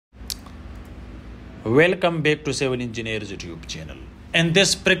Welcome back to Civil Engineers YouTube channel. In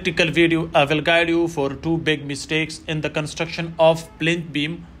this practical video, I will guide you for two big mistakes in the construction of plinth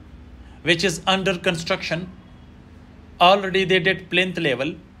beam, which is under construction. Already they did plinth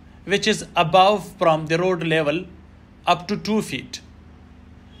level, which is above from the road level up to 2 feet.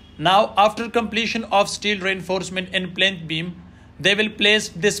 Now, after completion of steel reinforcement in plinth beam, they will place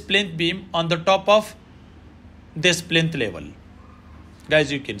this plinth beam on the top of this plinth level.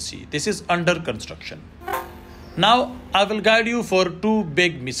 Guys, you can see this is under construction. Now I will guide you for two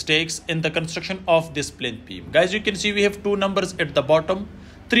big mistakes in the construction of this plinth beam. Guys, you can see we have two numbers at the bottom,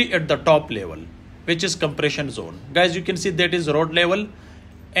 3 at the top level, which is compression zone. Guys, you can see that is road level,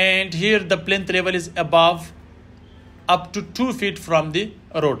 and here the plinth level is above up to 2 feet from the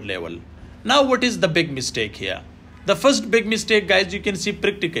road level. Now what is the big mistake here? The first big mistake, guys, you can see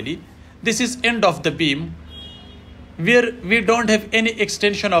practically this is end of the beam, where we don't have any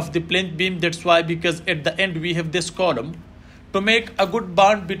extension of the plinth beam. That's why, because at the end we have this column. To make a good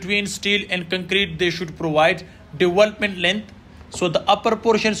bond between steel and concrete, they should provide development length. So the upper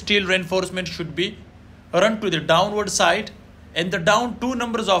portion steel reinforcement should be run to the downward side, and the down 2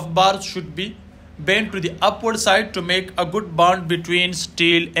 numbers of bars should be bent to the upward side to make a good bond between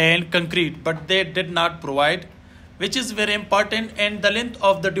steel and concrete. But they did not provide, which is very important. And the length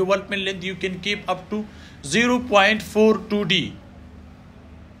of the development length you can keep up to 0.42D.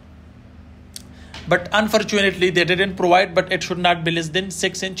 But unfortunately they didn't provide, but it should not be less than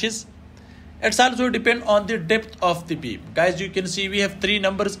 6 inches. It's also depend on the depth of the beam. Guys, you can see we have 3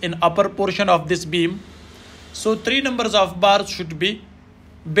 numbers in upper portion of this beam. So 3 numbers of bars should be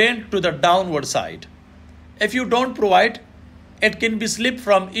bent to the downward side. If you don't provide, it can be slipped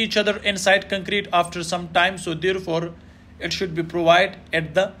from each other inside concrete after some time. So therefore it should be provided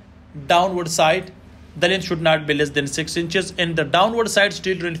at the downward side. The length should not be less than 6 inches. In the downward side,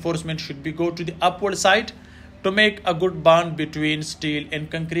 steel reinforcement should be go to the upward side to make a good bond between steel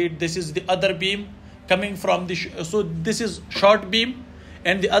and concrete. This is the other beam coming from the so this is short beam,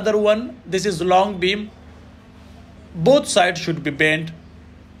 and the other one, this is long beam. Both sides should be bent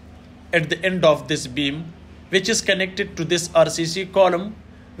at the end of this beam, which is connected to this RCC column,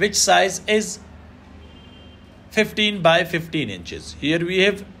 which size is 15 by 15 inches. Here we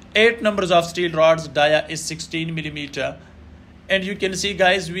have 8 numbers of steel rods, dia is 16 millimeter, and you can see,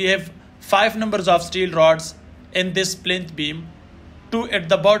 guys, we have 5 numbers of steel rods in this plinth beam, 2 at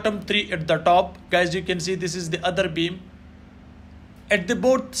the bottom, 3 at the top. Guys, you can see this is the other beam. At the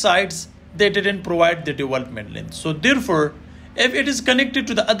both sides they didn't provide the development length. So therefore, if it is connected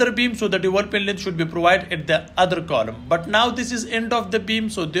to the other beam, so the development length should be provided at the other column. But now this is end of the beam,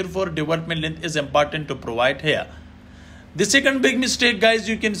 so therefore development length is important to provide here. The second big mistake, guys,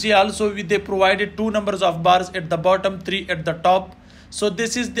 you can see also they provided 2 numbers of bars at the bottom, 3 at the top. So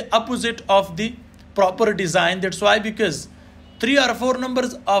this is the opposite of the proper design. That's why, because 3 or 4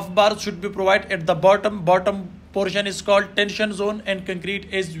 numbers of bars should be provided at the bottom. Bottom portion is called tension zone, and concrete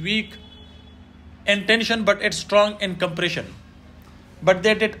is weak in tension but it's strong in compression. But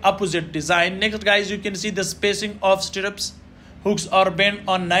they did opposite design. Next, guys, you can see the spacing of stirrups. Hooks are bent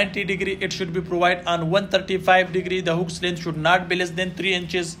on 90 degree. It should be provided on 135 degree. The hook's length should not be less than 3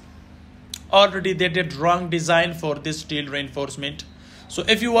 inches. Already they did wrong design for this steel reinforcement. So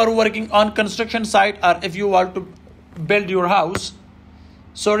if you are working on construction site, or if you want to build your house,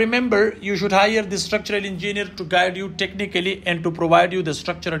 so remember, you should hire the structural engineer to guide you technically and to provide you the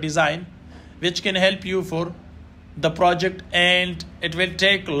structural design, which can help you for the project, and it will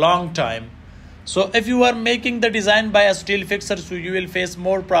take long time. So if you are making the design by a steel fixer, so you will face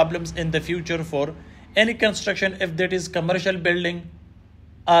more problems in the future for any construction, if that is commercial building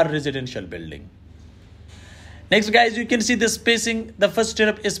or residential building. Next, guys, you can see the spacing. The first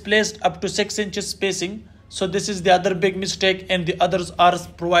stirrup is placed up to 6 inches spacing. So this is the other big mistake, and the others are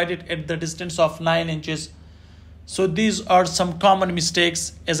provided at the distance of 9 inches. So these are some common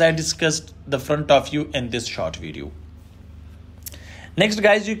mistakes as I discussed the front of you in this short video. Next,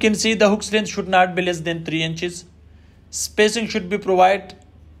 guys, you can see the hook's length should not be less than 3 inches. Spacing should be provided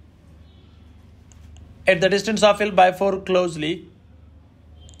at the distance of L by 4 closely.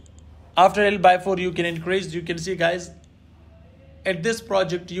 After L by 4 you can increase. You can see, guys, at this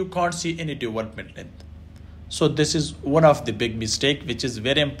project you can't see any development length. So this is one of the big mistake, which is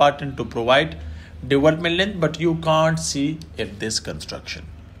very important to provide development length, but you can't see at this construction.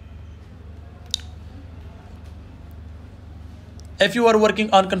 If you are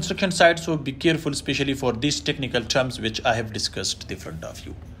working on construction site, so be careful, especially for these technical terms which I have discussed in front of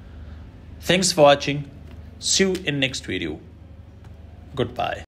you. Thanks for watching. See you in next video. Goodbye.